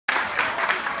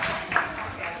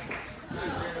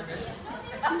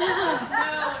No.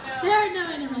 There are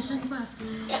no intermissions left.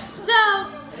 So,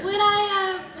 when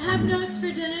I have notes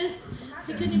for Dennis,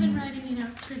 we couldn't even write any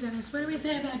notes for Dennis. What do we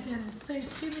say about Dennis?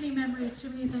 There's too many memories, too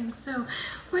many things. So,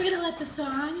 we're going to let the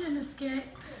song and the skit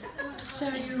show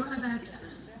you about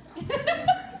Dennis.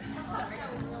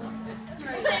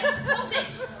 Hold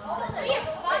it. We have a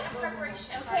lot of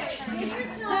preparation. Okay,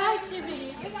 take your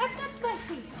Activity. That's my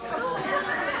seat.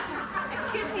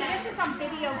 Excuse me, this is on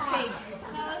videotape.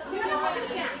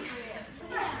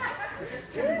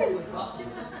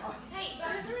 Hey,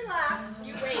 just relax.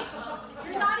 You wait.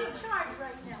 You're not in charge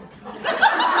right now.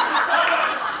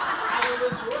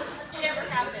 You never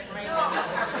have been, right?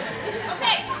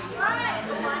 Okay. All right.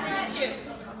 That's you.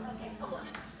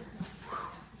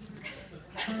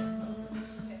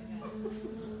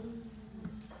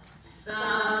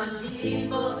 Some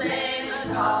people say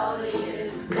McCauley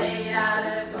is made out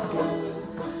of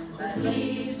gold, but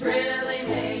he's really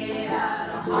made out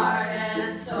of heart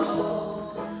and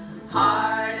soul.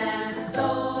 Heart and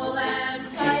soul and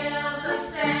pails of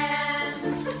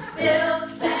sand, built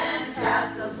sand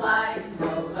castles like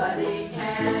nobody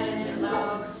can. You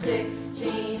load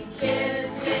 16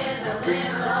 kids in a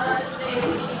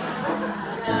limousine,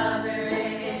 another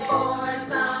 8 for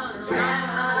some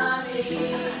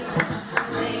Dramamine.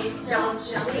 Don't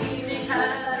you leave me,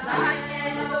 'cause I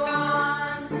can't go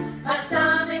on. My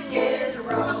stomach is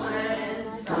rolling,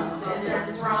 something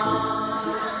is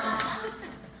wrong.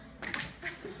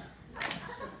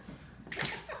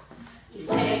 He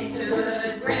came to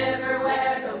a river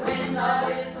where the wind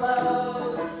always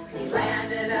blows. He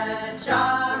landed a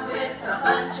job with a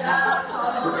bunch of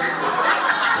hoes.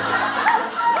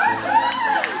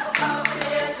 He spoke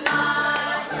his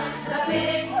mind. The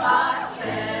big boss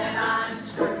said, I'm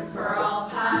screwed for all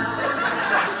time.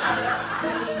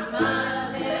 16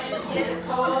 miles in his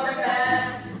Corvette.